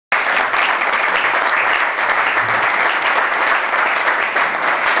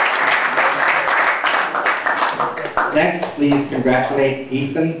next, please congratulate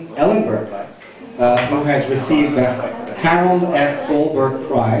E.Elenberg, who has received the Harold S. Goldberg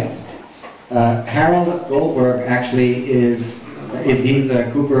Prize. Harold Goldberg actually he's a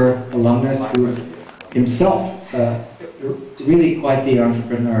Cooper alumnus who's himself really quite the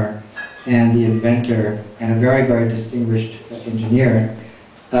entrepreneur and the inventor and a very, very distinguished engineer.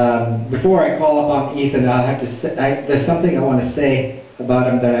 Before I call upon Ethan, I'll have to say, there's something I want to say about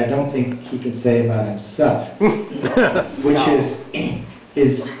him that I don't think he can say about himself, which is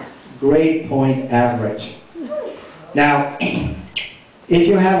his grade point average. Now, if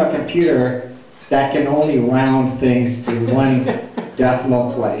you have a computer that can only round things to 1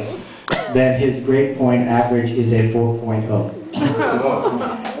 decimal place, then his grade point average is a 4.0.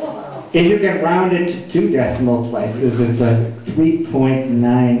 If you can round it to 2 decimal places, it's a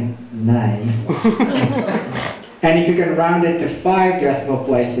 3.99. And if you can round it to 5 decimal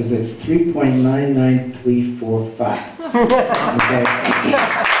places, it's 3.99345. Okay.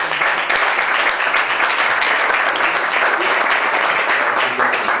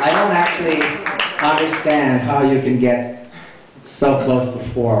 I don't actually understand how you can get so close to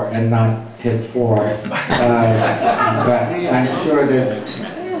 4 and not hit 4. But I'm sure there's...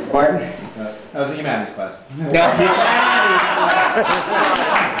 Pardon? That was a humanities class.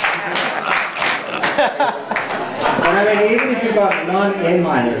 But I mean, even if you got non-A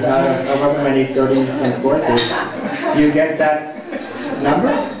minus out of however many 30-some courses, you get that number? I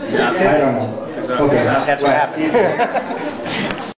don't know. Exactly. Okay. That's what happened.